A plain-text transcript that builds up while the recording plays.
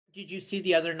Did you see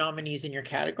the other nominees in your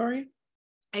category?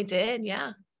 I did,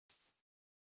 yeah.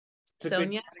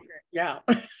 Sonya. Yeah.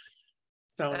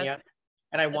 Sonya.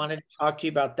 And I wanted to talk to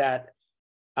you about that.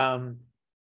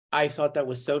 I thought that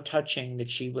was so touching that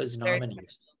she was nominated.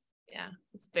 Yeah,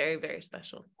 it's very, very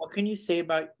special. What can you say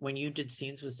about when you did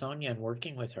scenes with Sonya and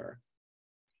working with her?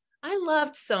 I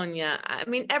loved Sonya. I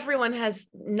mean, everyone has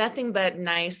nothing but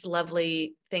nice,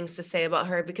 lovely things to say about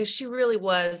her because she really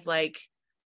was like,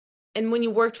 and when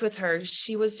you worked with her,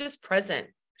 she was just present.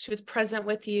 She was present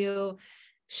with you.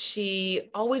 She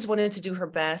always wanted to do her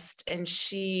best, and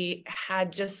she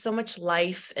had just so much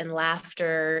life and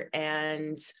laughter,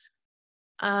 and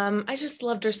I just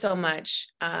loved her so much.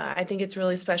 I think it's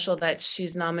really special that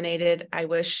she's nominated. I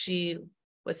wish she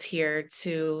was here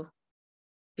to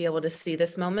be able to see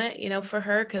this moment, you know, for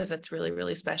her, because that's really,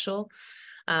 really special.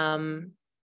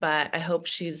 But I hope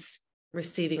she's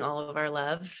receiving all of our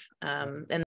love. And